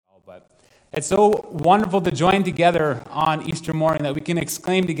But it's so wonderful to join together on Easter morning that we can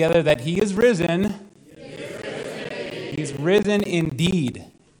exclaim together that He is risen. He's risen indeed.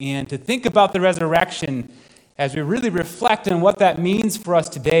 And to think about the resurrection as we really reflect on what that means for us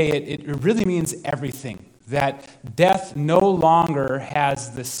today, it really means everything. That death no longer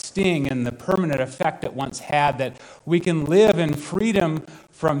has the sting and the permanent effect it once had, that we can live in freedom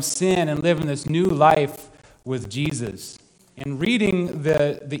from sin and live in this new life with Jesus. In reading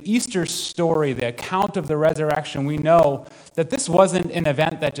the Easter story, the account of the resurrection, we know that this wasn't an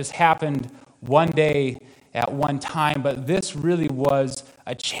event that just happened one day at one time, but this really was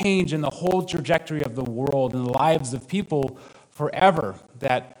a change in the whole trajectory of the world and the lives of people forever.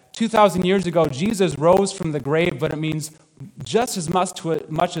 That 2,000 years ago, Jesus rose from the grave, but it means just as much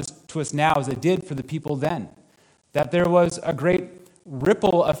to us now as it did for the people then. That there was a great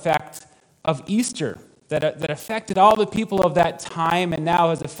ripple effect of Easter that affected all the people of that time and now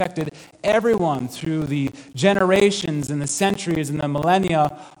has affected everyone through the generations and the centuries and the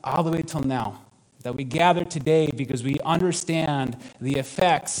millennia all the way till now. That we gather today because we understand the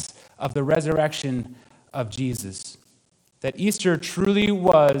effects of the resurrection of Jesus. That Easter truly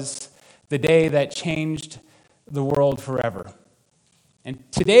was the day that changed the world forever.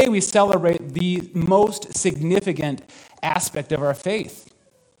 And today we celebrate the most significant aspect of our faith,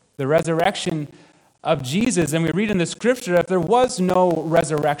 the resurrection of Jesus. And we read in the scripture that if there was no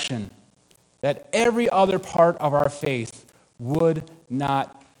resurrection, that every other part of our faith would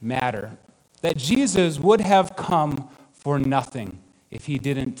not matter. That Jesus would have come for nothing if He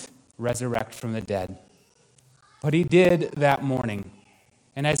didn't resurrect from the dead. But He did that morning.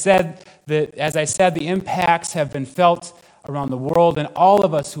 And as I said, the impacts have been felt around the world, and all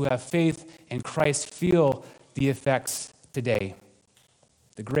of us who have faith in Christ feel the effects today.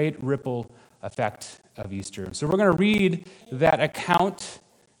 The great ripple effect of Easter. So we're going to read that account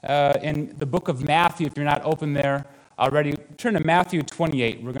in the book of Matthew. If you're not open there already, turn to Matthew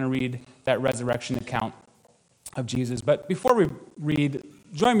 28. We're going to read that resurrection account of Jesus. But before we read,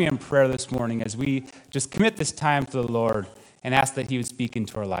 join me in prayer this morning as we just commit this time to the Lord and ask that He would speak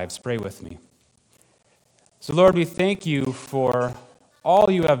into our lives. Pray with me. So Lord, we thank You for all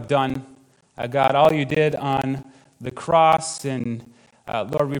You have done. God, all You did on the cross. And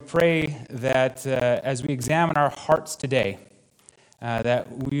Lord, we pray that as we examine our hearts today,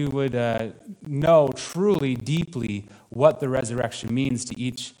 that we would know truly, deeply what the resurrection means to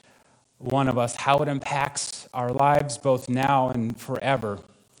each one of us, how it impacts our lives both now and forever.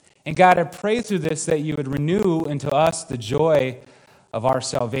 And God, I pray through this that You would renew into us the joy of our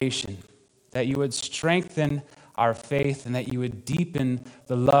salvation, that You would strengthen our faith, and that You would deepen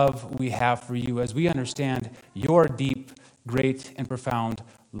the love we have for You as we understand Your deep, great, and profound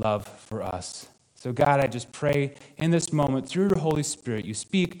love for us. So God, I just pray in this moment, through Your Holy Spirit, You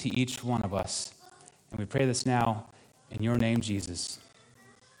speak to each one of us. And we pray this now in Your name, Jesus.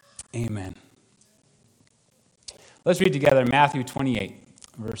 Amen. Let's read together Matthew 28,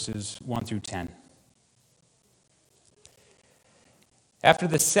 verses 1 through 10. After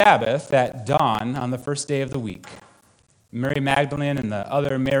the Sabbath at dawn on the first day of the week, Mary Magdalene and the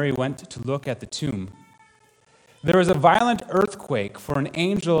other Mary went to look at the tomb. There was a violent earthquake, for an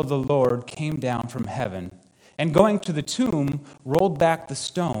angel of the Lord came down from heaven, and going to the tomb, rolled back the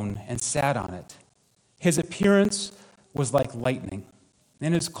stone and sat on it. His appearance was like lightning,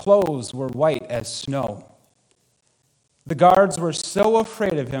 and His clothes were white as snow. The guards were so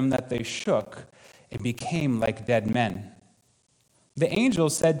afraid of Him that they shook and became like dead men. The angel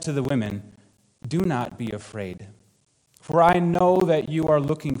said to the women, "Do not be afraid, for I know that you are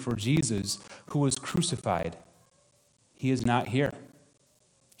looking for Jesus who was crucified. He is not here.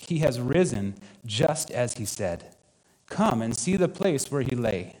 He has risen just as He said. Come and see the place where He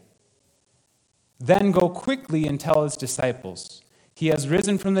lay. Then go quickly and tell His disciples, He has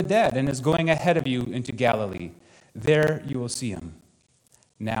risen from the dead and is going ahead of you into Galilee. There you will see Him.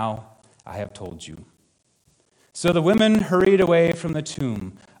 Now I have told you." So the women hurried away from the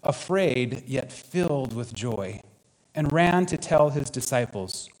tomb, afraid yet filled with joy, and ran to tell His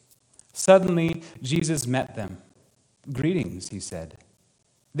disciples. Suddenly Jesus met them. "Greetings," He said.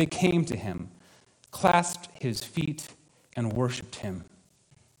 They came to Him, clasped His feet, and worshipped Him.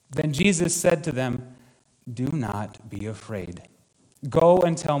 Then Jesus said to them, "Do not be afraid. Go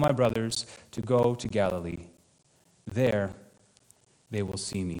and tell my brothers to go to Galilee. There they will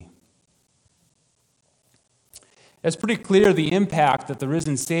see Me." It's pretty clear the impact that the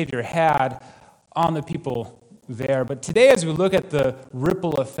risen Savior had on the people there. But today, as we look at the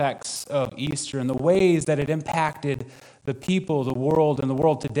ripple effects of Easter and the ways that it impacted the people, the world, and the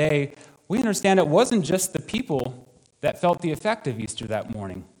world today, we understand it wasn't just the people that felt the effect of Easter that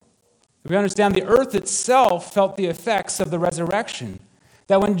morning. We understand the earth itself felt the effects of the resurrection.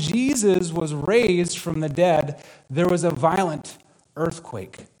 That when Jesus was raised from the dead, there was a violent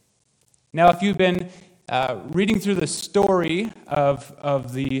earthquake. Now, if you've been reading through the story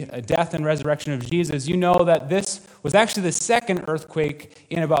of the death and resurrection of Jesus, you know that this was actually the second earthquake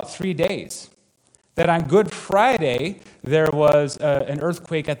in about 3 days. That on Good Friday, there was an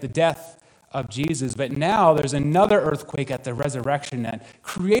earthquake at the death of Jesus, but now there's another earthquake at the resurrection. And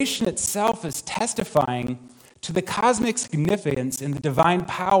creation itself is testifying to the cosmic significance and the divine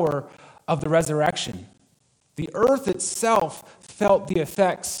power of the resurrection. The earth itself felt the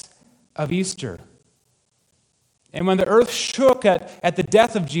effects of Easter. And when the earth shook at the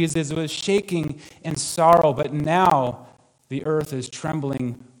death of Jesus, it was shaking in sorrow, but now the earth is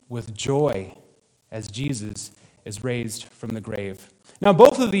trembling with joy as Jesus is raised from the grave. Now,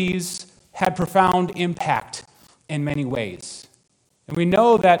 both of these had profound impact in many ways. And we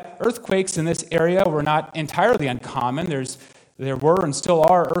know that earthquakes in this area were not entirely uncommon. There were and still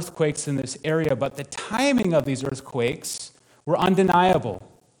are earthquakes in this area, but the timing of these earthquakes were undeniable.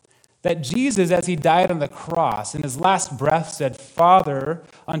 That Jesus, as he died on the cross, in his last breath said, "Father,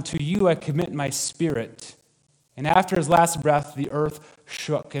 unto you I commit my spirit." And after his last breath, the earth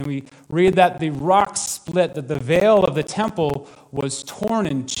shook. And we read that the rocks split, that the veil of the temple was torn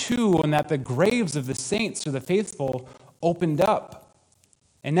in two, and that the graves of the saints or the faithful opened up.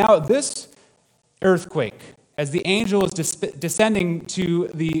 And now this earthquake, as the angel was descending to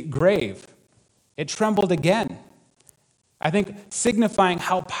the grave, it trembled again. I think signifying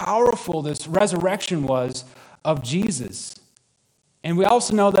how powerful this resurrection was of Jesus. And we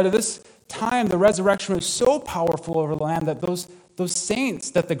also know that at this time, the resurrection was so powerful over the land that those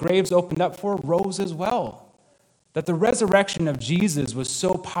saints that the graves opened up for rose as well. That the resurrection of Jesus was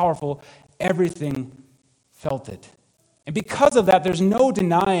so powerful, everything felt it. And because of that, there's no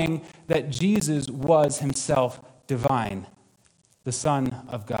denying that Jesus was himself divine, the Son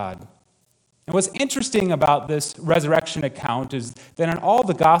of God. And what's interesting about this resurrection account is that in all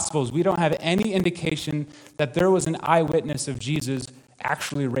the Gospels, we don't have any indication that there was an eyewitness of Jesus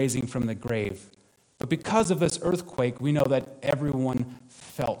actually raising from the grave. But because of this earthquake, we know that everyone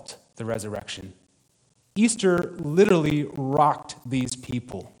felt the resurrection. Easter literally rocked these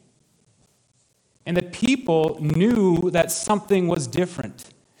people. And the people knew that something was different.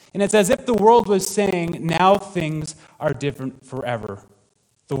 And it's as if the world was saying, now things are different forever.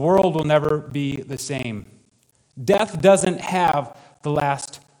 The world will never be the same. Death doesn't have the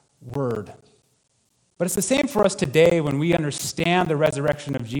last word. But it's the same for us today when we understand the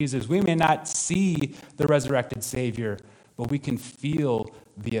resurrection of Jesus. We may not see the resurrected Savior, but we can feel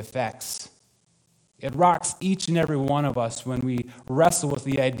the effects. It rocks each and every one of us when we wrestle with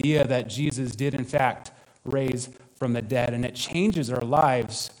the idea that Jesus did, in fact, raise from the dead, and it changes our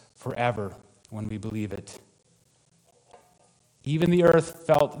lives forever when we believe it. Even the earth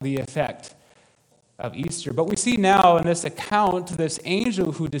felt the effect of Easter. But we see now in this account this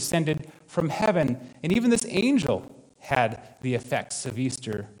angel who descended from heaven, and even this angel had the effects of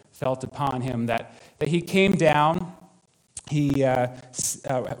Easter felt upon him, that he came down, he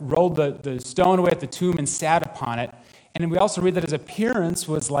rolled the stone away at the tomb and sat upon it, and we also read that his appearance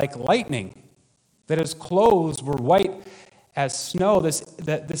was like lightning, that his clothes were white as snow.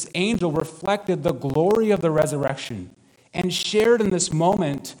 This angel reflected the glory of the resurrection and shared in this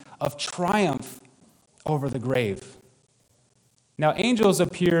moment of triumph over the grave. Now, angels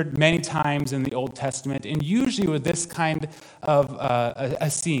appeared many times in the Old Testament, and usually with this kind of a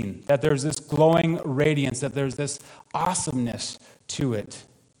scene, that there's this glowing radiance, that there's this awesomeness to it.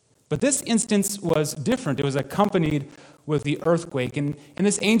 But this instance was different. It was accompanied with the earthquake, and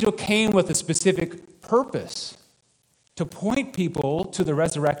this angel came with a specific purpose, to point people to the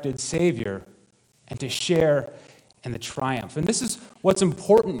resurrected Savior and to share in the triumph. And this is what's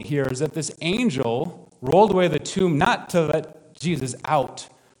important here, is that this angel rolled away the tomb not to let Jesus out,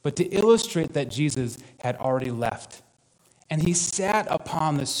 but to illustrate that Jesus had already left. And he sat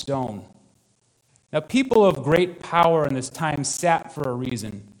upon the stone. Now, people of great power in this time sat for a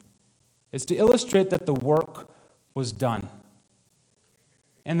reason. It's to illustrate that the work was done.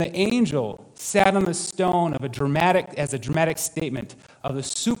 And the angel sat on the stone as a dramatic statement of the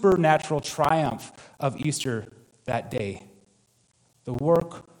supernatural triumph of Easter that day. The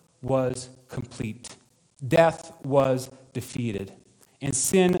work was complete. Death was defeated. And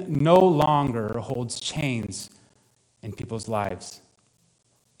sin no longer holds chains in people's lives.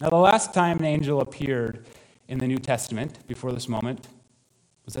 Now, the last time an angel appeared in the New Testament before this moment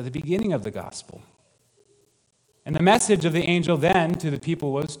was at the beginning of the gospel. And the message of the angel then to the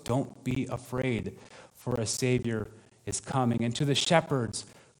people was, don't be afraid, for a Savior is coming. And to the shepherds,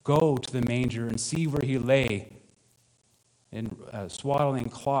 Go to the manger and see where he lay in swaddling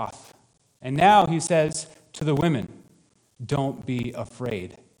cloth. And now he says to the women, don't be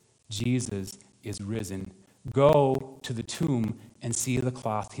afraid. Jesus is risen. Go to the tomb and see the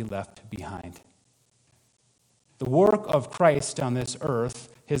cloth he left behind. The work of Christ on this earth,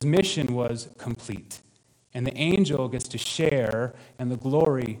 his mission was complete. And the angel gets to share in the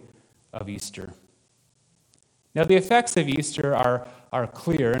glory of Easter. Now, the effects of Easter are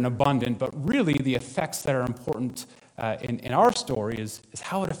clear and abundant, but really the effects that are important in our story is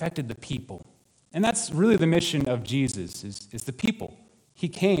how it affected the people. And that's really the mission of Jesus, is the people. He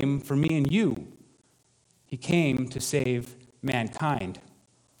came for me and you. He came to save mankind.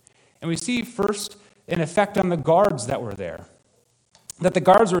 And we see first an effect on the guards that were there. That the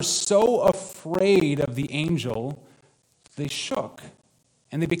guards were so afraid of the angel, they shook.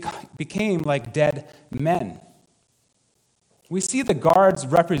 And they became like dead men. We see the guards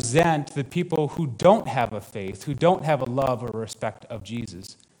represent the people who don't have a faith, who don't have a love or respect of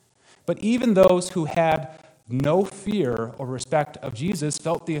Jesus. But even those who had no fear or respect of Jesus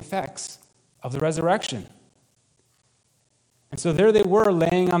felt the effects of the resurrection. And so there they were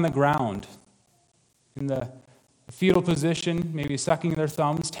laying on the ground in the fetal position, maybe sucking their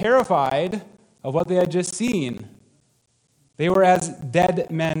thumbs, terrified of what they had just seen. They were as dead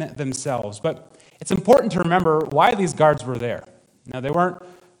men themselves. But it's important to remember why these guards were there. Now, they weren't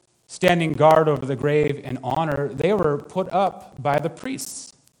standing guard over the grave in honor. They were put up by the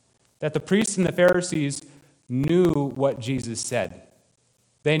priests. That the priests and the Pharisees knew what Jesus said.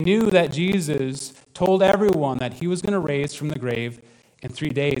 They knew that Jesus told everyone that he was going to raise from the grave in 3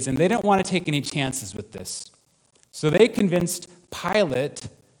 days, and they didn't want to take any chances with this. So they convinced Pilate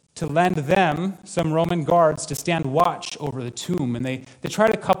to lend them some Roman guards to stand watch over the tomb. And they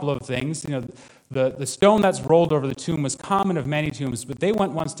tried a couple of things. You know, the stone that's rolled over the tomb was common of many tombs, but they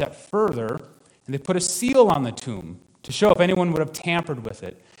went one step further, and they put a seal on the tomb to show if anyone would have tampered with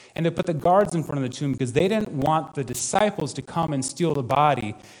it. And they put the guards in front of the tomb because they didn't want the disciples to come and steal the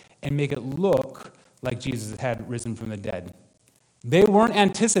body and make it look like Jesus had risen from the dead. They weren't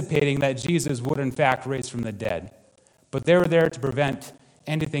anticipating that Jesus would in fact raise from the dead, but they were there to prevent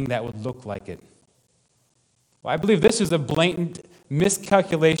anything that would look like it. Well, I believe this is a blatant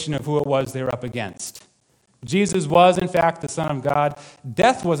miscalculation of who it was they were up against. Jesus was, in fact, the Son of God.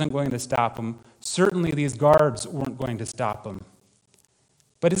 Death wasn't going to stop him. Certainly these guards weren't going to stop him.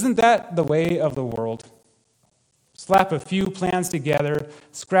 But isn't that the way of the world? Slap a few plans together,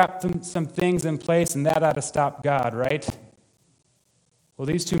 scrap some things in place, and that ought to stop God, right? Well,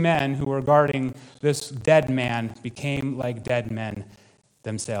 these two men who were guarding this dead man became like dead men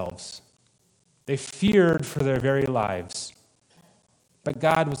themselves. They feared for their very lives. But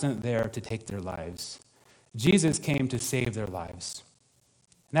God wasn't there to take their lives. Jesus came to save their lives.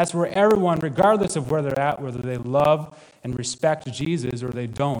 And that's where everyone, regardless of where they're at, whether they love and respect Jesus or they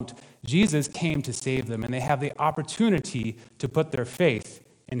don't, Jesus came to save them, and they have the opportunity to put their faith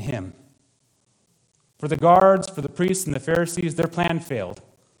in him. For the guards, for the priests and the Pharisees, their plan failed.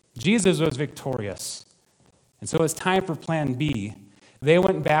 Jesus was victorious. And so it's time for plan B. They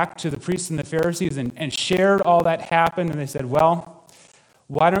went back to the priests and the Pharisees and shared all that happened, and they said, well,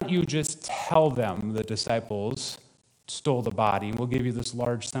 why don't you just tell them the disciples stole the body, and we'll give you this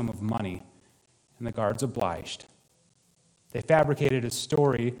large sum of money. And the guards obliged. They fabricated a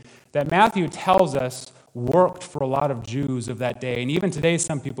story that Matthew tells us worked for a lot of Jews of that day, and even today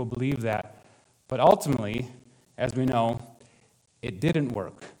some people believe that. But ultimately, as we know, it didn't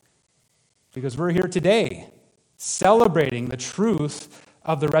work. Because we're here today celebrating the truth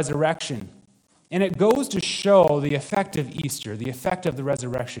of the resurrection. And it goes to show the effect of Easter, the effect of the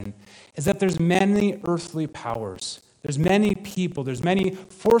resurrection, is that there's many earthly powers. There's many people, there's many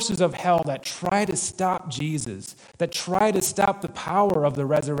forces of hell that try to stop Jesus, that try to stop the power of the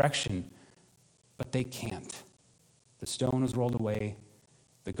resurrection. But they can't. The stone was rolled away.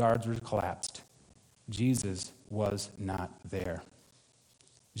 The guards were collapsed. Jesus was not there.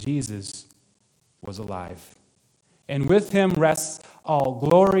 Jesus was alive. And with him rests all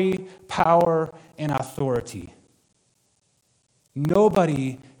glory, power, and authority.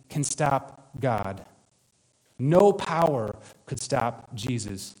 Nobody can stop God. No power could stop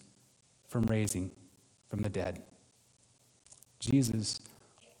Jesus from raising from the dead. Jesus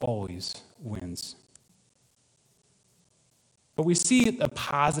always wins. But we see the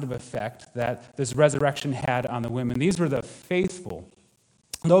positive effect that this resurrection had on the women. These were the faithful,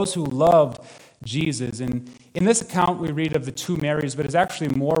 those who loved Jesus. And in this account, we read of the two Marys, but it's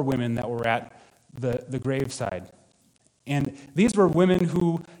actually more women that were at the graveside. And these were women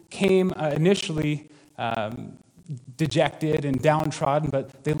who came initially dejected and downtrodden,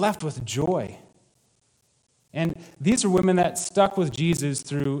 but they left with joy. And these are women that stuck with Jesus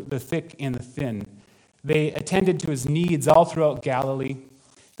through the thick and the thin. They attended to his needs all throughout Galilee.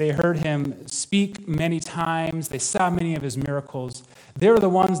 They heard him speak many times. They saw many of his miracles. They were the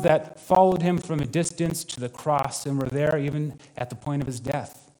ones that followed him from a distance to the cross and were there even at the point of his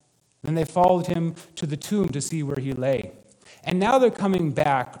death. Then they followed him to the tomb to see where he lay. And now they're coming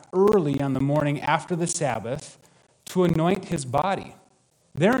back early on the morning after the Sabbath to anoint his body.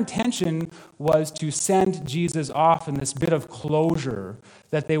 Their intention was to send Jesus off in this bit of closure,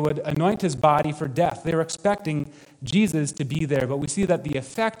 that they would anoint his body for death. They were expecting Jesus to be there, but we see that the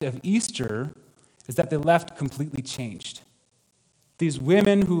effect of Easter is that they left completely changed. These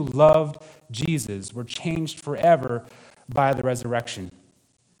women who loved Jesus were changed forever by the resurrection.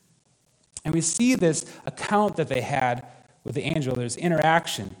 And we see this account that they had with the angel. There's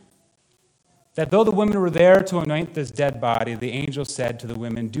interaction. That though the women were there to anoint this dead body, the angel said to the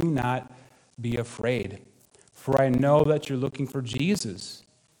women, "Do not be afraid, for I know that you're looking for Jesus,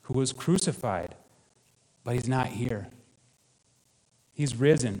 who was crucified, but he's not here. He's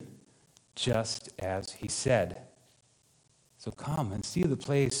risen, just as he said. So come and see the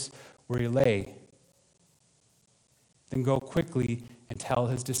place where he lay. Then go quickly and tell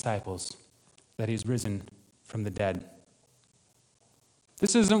his disciples that he's risen from the dead."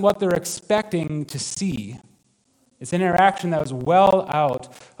 This isn't what they're expecting to see. It's an interaction that was well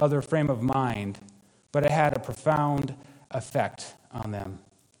out of their frame of mind, but it had a profound effect on them.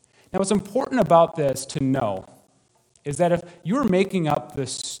 Now, what's important about this to know is that if you were making up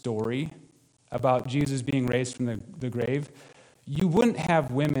this story about Jesus being raised from the grave, you wouldn't have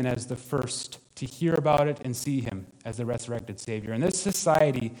women as the first to hear about it and see him as the resurrected Savior. In this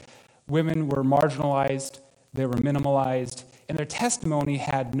society, women were marginalized, they were minimalized, and their testimony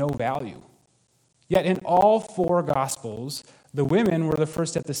had no value. Yet in all four Gospels, the women were the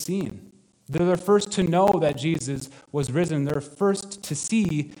first at the scene. They're the first to know that Jesus was risen. They're first to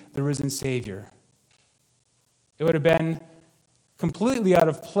see the risen Savior. It would have been completely out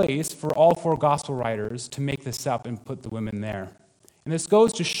of place for all four Gospel writers to make this up and put the women there. And this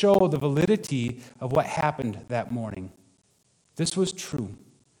goes to show the validity of what happened that morning. This was true.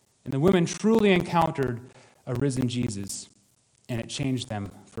 And the women truly encountered a risen Jesus, and it changed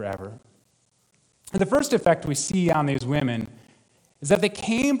them forever. And the first effect we see on these women is that they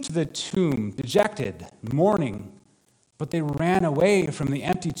came to the tomb dejected, mourning, but they ran away from the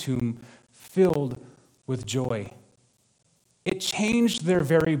empty tomb filled with joy. It changed their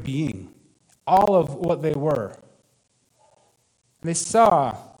very being, all of what they were. They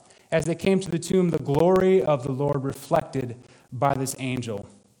saw, as they came to the tomb, the glory of the Lord reflected by this angel.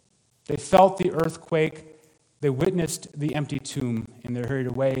 They felt the earthquake. They witnessed the empty tomb, and they hurried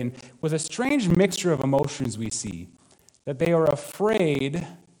away. And with a strange mixture of emotions we see, that they are afraid,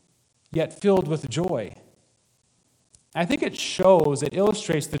 yet filled with joy. I think it shows, it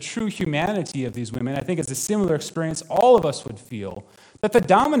illustrates the true humanity of these women. I think it's a similar experience all of us would feel, that the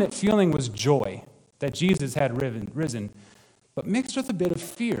dominant feeling was joy, that Jesus had risen, but mixed with a bit of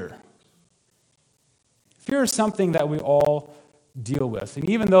fear. Fear is something that we all deal with. And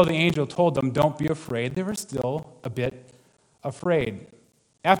even though the angel told them, "Don't be afraid," they were still a bit afraid.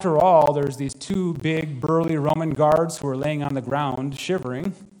 After all, there's these two big, burly Roman guards who are laying on the ground,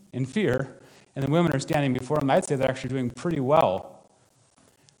 shivering in fear, and the women are standing before them. I'd say they're actually doing pretty well.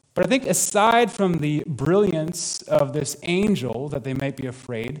 But I think aside from the brilliance of this angel that they might be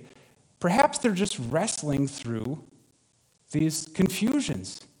afraid, perhaps they're just wrestling through these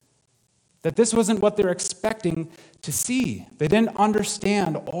confusions. That this wasn't what they're expecting to see. They didn't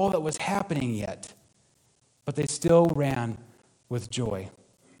understand all that was happening yet, but they still ran with joy.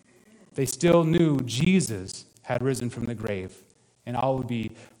 They still knew Jesus had risen from the grave, and all would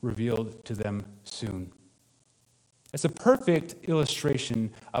be revealed to them soon. It's a perfect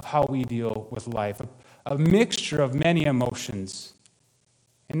illustration of how we deal with life, a mixture of many emotions,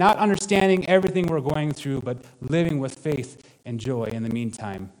 and not understanding everything we're going through, but living with faith and joy in the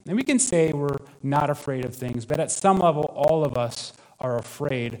meantime. And we can say we're not afraid of things, but at some level, all of us are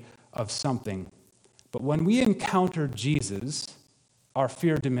afraid of something. But when we encounter Jesus, our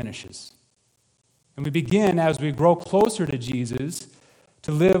fear diminishes. And we begin, as we grow closer to Jesus,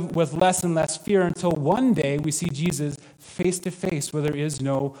 to live with less and less fear until one day we see Jesus face to face, where there is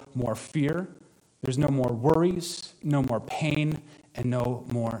no more fear, there's no more worries, no more pain, and no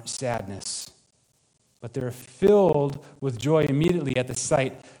more sadness. But they're filled with joy immediately at the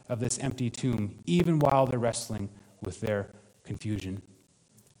sight of this empty tomb, even while they're wrestling with their confusion.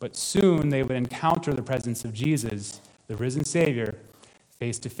 But soon they would encounter the presence of Jesus, the risen Savior,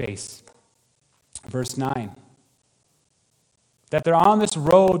 face to face. Verse 9, that they're on this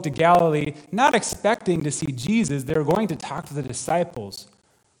road to Galilee, not expecting to see Jesus. They're going to talk to the disciples.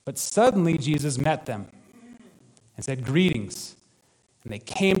 But suddenly Jesus met them and said, "Greetings." And they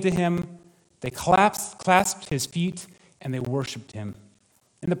came to him, they clasped his feet, and they worshiped him.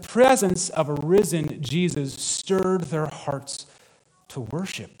 And the presence of a risen Jesus stirred their hearts to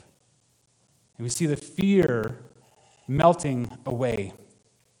worship. And we see the fear melting away.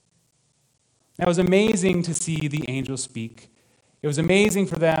 Now, it was amazing to see the angel speak. It was amazing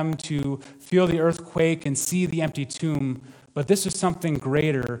for them to feel the earthquake and see the empty tomb, but this was something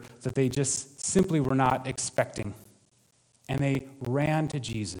greater that they just simply were not expecting. And they ran to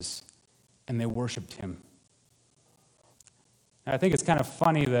Jesus, and they worshiped him. I think it's kind of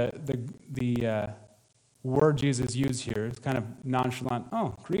funny the word Jesus used here. It's kind of nonchalant.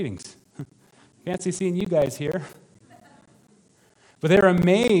 "Oh, greetings. Fancy seeing you guys here." But they were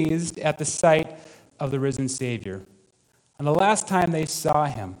amazed at the sight of the risen Savior. And the last time they saw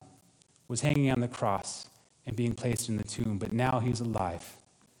him was hanging on the cross and being placed in the tomb. But now he's alive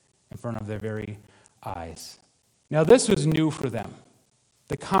in front of their very eyes. Now this was new for them,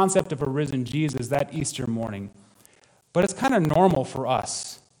 the concept of a risen Jesus that Easter morning. But it's kind of normal for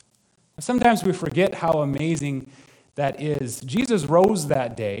us. Sometimes we forget how amazing that is. Jesus rose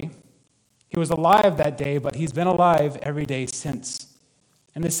that day. He was alive that day, but he's been alive every day since.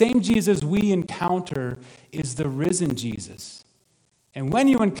 And the same Jesus we encounter is the risen Jesus. And when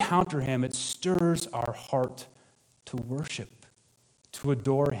you encounter him, it stirs our heart to worship, to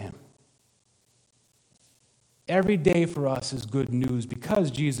adore him. Every day for us is good news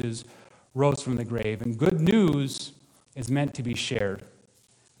because Jesus rose from the grave. And good news is meant to be shared.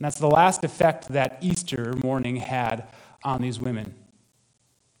 And that's the last effect that Easter morning had on these women.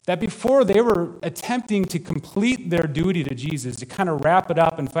 That before they were attempting to complete their duty to Jesus, to kind of wrap it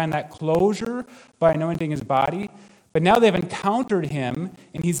up and find that closure by anointing his body, but now they've encountered him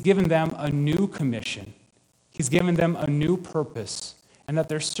and he's given them a new commission. He's given them a new purpose, and that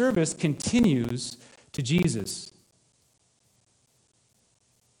their service continues to Jesus.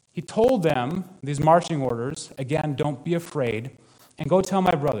 He told them, these marching orders, again, "Don't be afraid, and go tell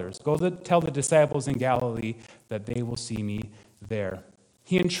my brothers, tell the disciples in Galilee that they will see me there."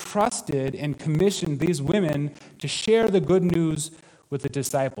 He entrusted and commissioned these women to share the good news with the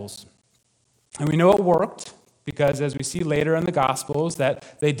disciples. And we know it worked because, as we see later in the Gospels,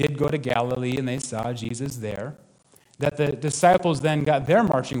 that they did go to Galilee and they saw Jesus there. That the disciples then got their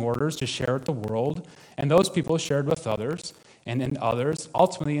marching orders to share with the world, and those people shared with others, and then others,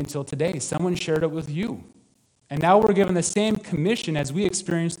 ultimately until today. Someone shared it with you. And now we're given the same commission as we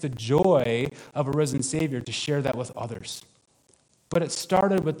experience the joy of a risen Savior to share that with others. But it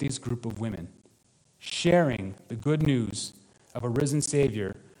started with these group of women sharing the good news of a risen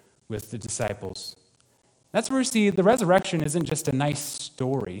Savior with the disciples. That's where we see the resurrection isn't just a nice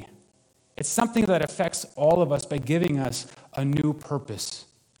story. It's something that affects all of us by giving us a new purpose.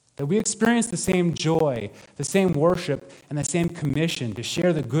 That we experience the same joy, the same worship, and the same commission to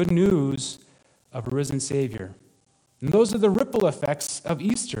share the good news of a risen Savior. And those are the ripple effects of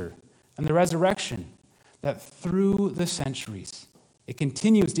Easter and the resurrection, that through the centuries, it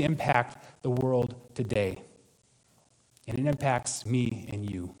continues to impact the world today. And it impacts me and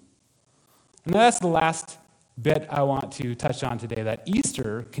you. And that's the last bit I want to touch on today, that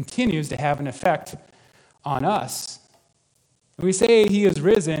Easter continues to have an effect on us. When we say he is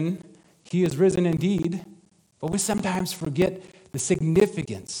risen indeed, but we sometimes forget the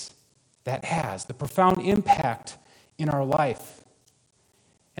significance that has, the profound impact in our life.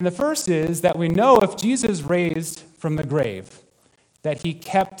 And the first is that we know if Jesus raised from the grave, that he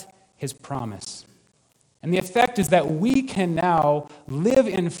kept his promise. And the effect is that we can now live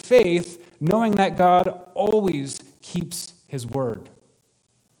in faith, knowing that God always keeps his word.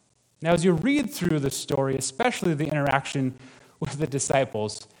 Now, as you read through the story, especially the interaction with the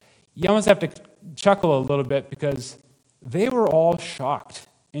disciples, you almost have to chuckle a little bit because they were all shocked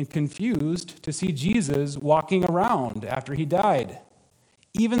and confused to see Jesus walking around after he died.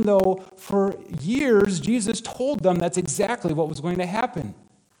 Even though for years Jesus told them that's exactly what was going to happen.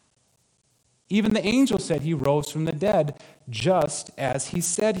 Even the angel said he rose from the dead just as he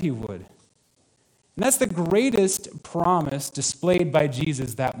said he would. And that's the greatest promise displayed by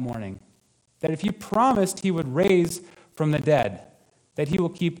Jesus that morning. That if he promised he would raise from the dead, that he will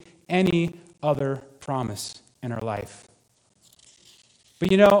keep any other promise in our life. But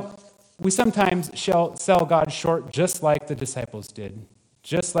we sometimes sell God short just like the disciples did.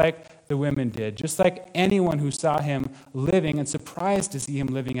 Just like the women did, just like anyone who saw him living and surprised to see him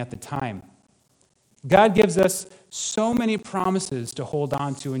living at the time. God gives us so many promises to hold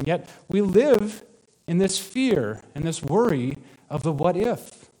on to, and yet we live in this fear and this worry of the what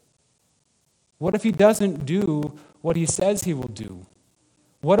if. What if he doesn't do what he says he will do?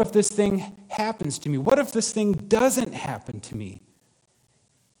 What if this thing happens to me? What if this thing doesn't happen to me?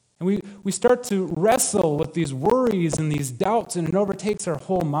 And we start to wrestle with these worries and these doubts, and it overtakes our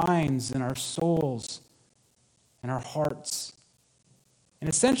whole minds and our souls and our hearts. And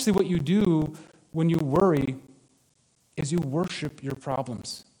essentially what you do when you worry is you worship your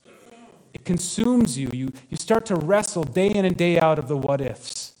problems. It consumes you. You start to wrestle day in and day out of the what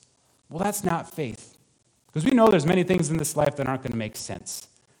ifs. Well, that's not faith. Because we know there's many things in this life that aren't going to make sense.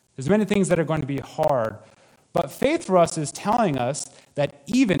 There's many things that are going to be hard. But faith for us is telling us that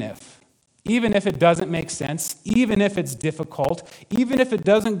even if it doesn't make sense, even if it's difficult, even if it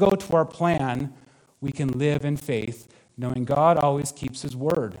doesn't go to our plan, we can live in faith, knowing God always keeps his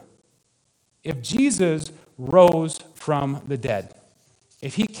word. If Jesus rose from the dead,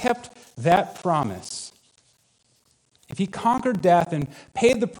 if he kept that promise, if he conquered death and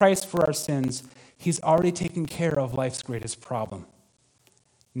paid the price for our sins, he's already taken care of life's greatest problem.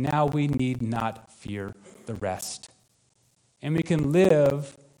 Now we need not fear the rest. And we can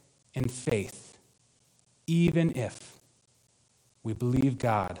live in faith, even if we believe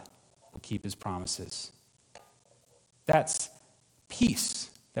God will keep his promises. That's peace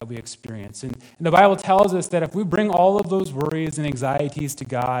that we experience. And the Bible tells us that if we bring all of those worries and anxieties to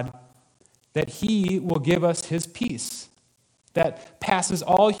God, that he will give us his peace that passes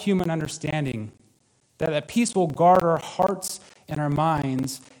all human understanding, that peace will guard our hearts and our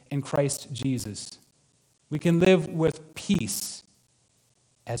minds in Christ Jesus. We can live with peace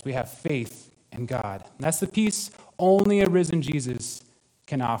as we have faith in God. And that's the peace only a risen Jesus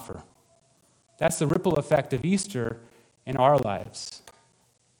can offer. That's the ripple effect of Easter in our lives.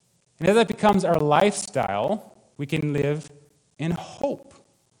 And as that becomes our lifestyle, we can live in hope.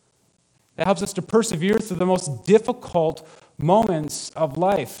 That helps us to persevere through the most difficult moments of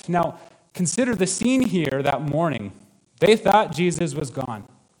life. Now, consider the scene here that morning. They thought Jesus was gone.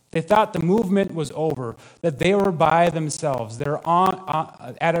 They thought the movement was over, that they were by themselves. They're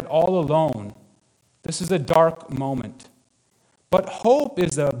at it all alone. This is a dark moment. But hope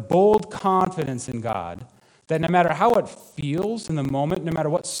is a bold confidence in God that no matter how it feels in the moment, no matter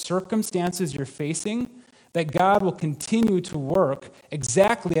what circumstances you're facing, that God will continue to work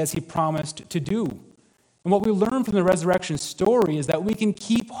exactly as he promised to do. And what we learn from the resurrection story is that we can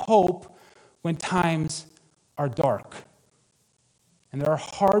keep hope when times are dark. And there are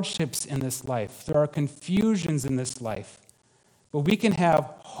hardships in this life. There are confusions in this life. But we can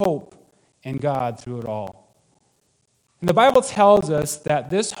have hope in God through it all. And the Bible tells us that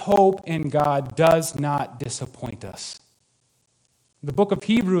this hope in God does not disappoint us. The book of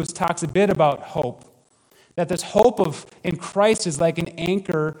Hebrews talks a bit about hope. That this hope in Christ is like an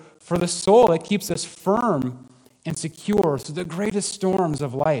anchor for the soul. It keeps us firm and secure through the greatest storms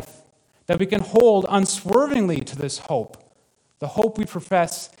of life. That we can hold unswervingly to this hope. The hope we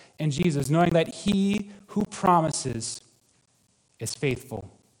profess in Jesus, knowing that he who promises is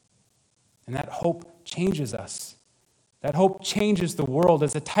faithful. And that hope changes us. That hope changes the world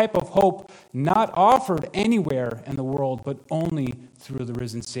as a type of hope not offered anywhere in the world, but only through the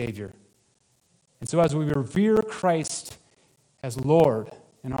risen Savior. And so as we revere Christ as Lord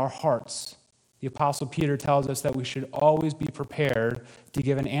in our hearts, the Apostle Peter tells us that we should always be prepared to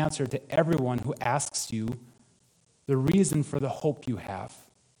give an answer to everyone who asks you the reason for the hope you have,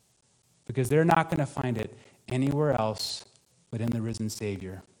 because they're not going to find it anywhere else but in the risen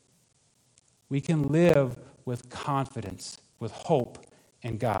Savior. We can live with confidence, with hope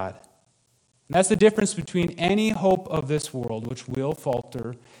in God. And that's the difference between any hope of this world, which will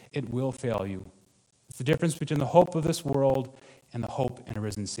falter, it will fail you. It's the difference between the hope of this world and the hope in a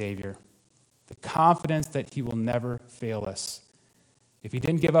risen Savior. The confidence that he will never fail us. If he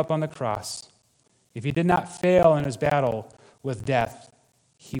didn't give up on the cross, if he did not fail in his battle with death,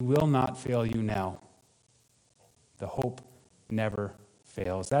 he will not fail you now. The hope never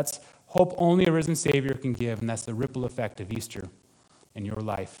fails. That's hope only a risen Savior can give, and that's the ripple effect of Easter in your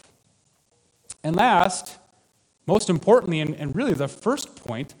life. And last, most importantly, and really the first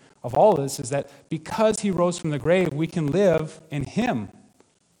point of all of this is that because he rose from the grave, we can live in him,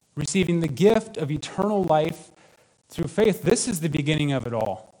 receiving the gift of eternal life through faith. This is the beginning of it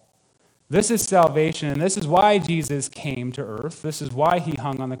all. This is salvation, and this is why Jesus came to earth. This is why he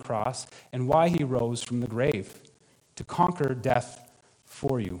hung on the cross and why he rose from the grave, to conquer death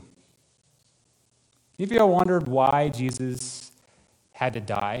for you. Have you ever wondered why Jesus had to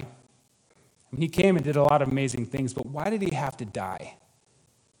die? I mean, he came and did a lot of amazing things, but why did he have to die?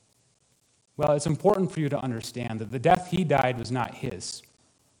 Well, it's important for you to understand that the death he died was not his.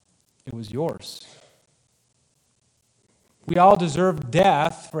 It was yours. We all deserve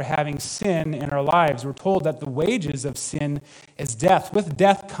death for having sin in our lives. We're told that the wages of sin is death. With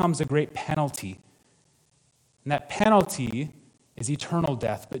death comes a great penalty. And that penalty is eternal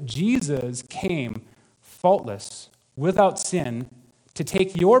death. But Jesus came faultless, without sin, to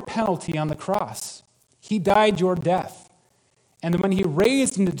take your penalty on the cross. He died your death. And when he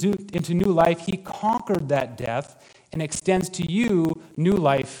raised into new life, he conquered that death and extends to you new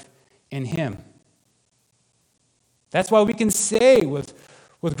life in him. That's why we can say with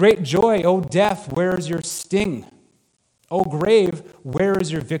great joy, "O death, where is your sting? O grave, where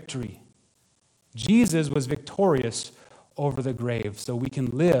is your victory?" Jesus was victorious over the grave, so we can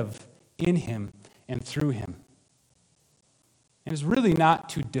live in him and through him. And it's really not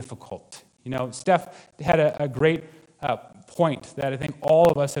too difficult. Steph had a great point that I think all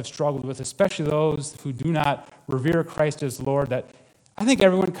of us have struggled with, especially those who do not revere Christ as Lord, that I think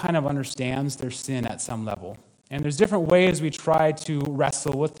everyone kind of understands their sin at some level. And there's different ways we try to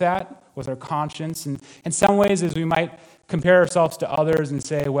wrestle with that, with our conscience. And in some ways is we might compare ourselves to others and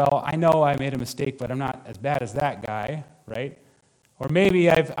say, well, I know I made a mistake, but I'm not as bad as that guy, right? Or maybe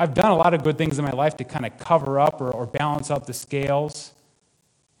I've done a lot of good things in my life to kind of cover up or balance out the scales.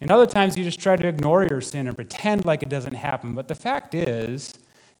 And other times you just try to ignore your sin and pretend like it doesn't happen. But the fact is,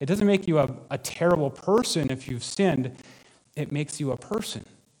 it doesn't make you a terrible person if you've sinned. It makes you a person.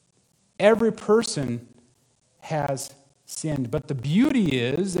 Every person has sinned. But the beauty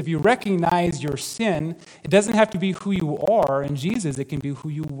is, if you recognize your sin, it doesn't have to be who you are. In Jesus, it can be who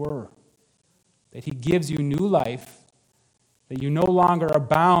you were. That he gives you new life, that you no longer are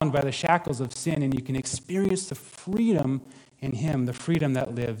bound by the shackles of sin, and you can experience the freedom in him, the freedom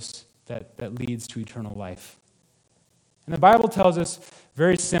that lives, that leads to eternal life. And the Bible tells us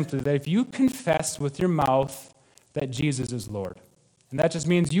very simply that if you confess with your mouth that Jesus is Lord, and that just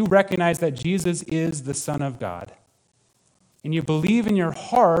means you recognize that Jesus is the Son of God, and you believe in your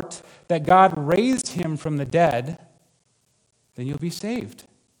heart that God raised him from the dead, then you'll be saved.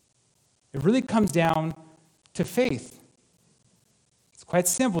 It really comes down to faith. It's quite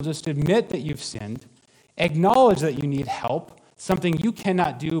simple. Just admit that you've sinned, acknowledge that you need help, something you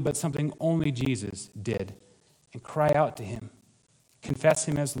cannot do, but something only Jesus did, and cry out to him. Confess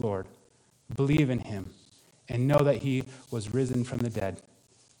him as Lord. Believe in him. And know that he was risen from the dead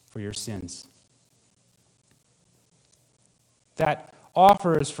for your sins. That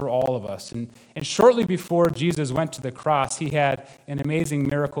offer is for all of us. And shortly before Jesus went to the cross, he had an amazing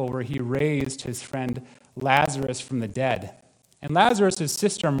miracle where he raised his friend Lazarus from the dead. And Lazarus'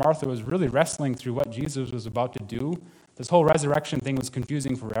 sister Martha was really wrestling through what Jesus was about to do. This whole resurrection thing was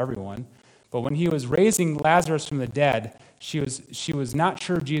confusing for everyone. But when he was raising Lazarus from the dead, she was not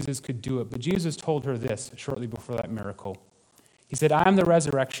sure Jesus could do it. But Jesus told her this shortly before that miracle. He said, "I am the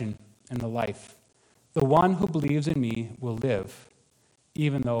resurrection and the life. The one who believes in me will live,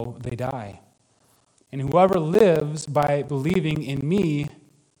 even though they die. And whoever lives by believing in me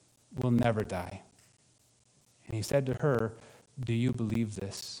will never die." And he said to her, "Do you believe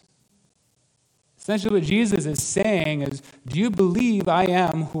this?" Essentially what Jesus is saying is, do you believe I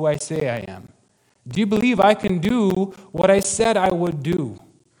am who I say I am? Do you believe I can do what I said I would do?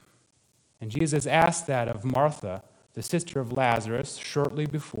 And Jesus asked that of Martha, the sister of Lazarus, shortly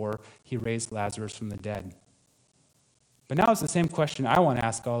before he raised Lazarus from the dead. But now it's the same question I want to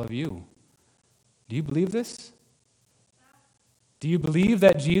ask all of you. Do you believe this? Do you believe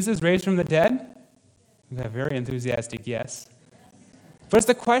that Jesus raised from the dead? We got a very enthusiastic yes. But it's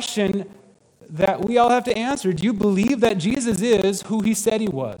the question that we all have to answer. Do you believe that Jesus is who he said he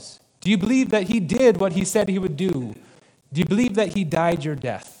was? Do you believe that he did what he said he would do? Do you believe that he died your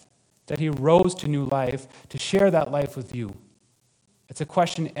death? That he rose to new life to share that life with you? It's a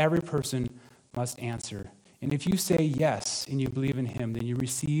question every person must answer. And if you say yes and you believe in him, then you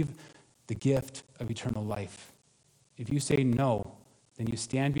receive the gift of eternal life. If you say no, then you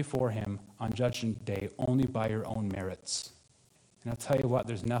stand before him on Judgment Day only by your own merits. And I'll tell you what,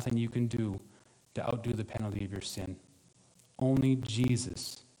 there's nothing you can do to outdo the penalty of your sin. Only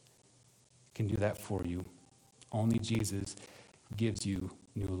Jesus can do that for you. Only Jesus gives you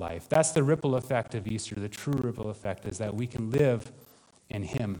new life. That's the ripple effect of Easter. The true ripple effect is that we can live in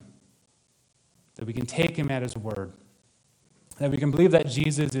him, that we can take him at his word, that we can believe that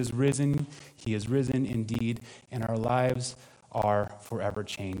Jesus is risen, he is risen indeed, and our lives are forever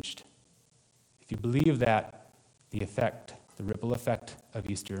changed. If you believe that, the ripple effect of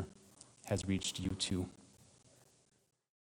Easter has reached you too.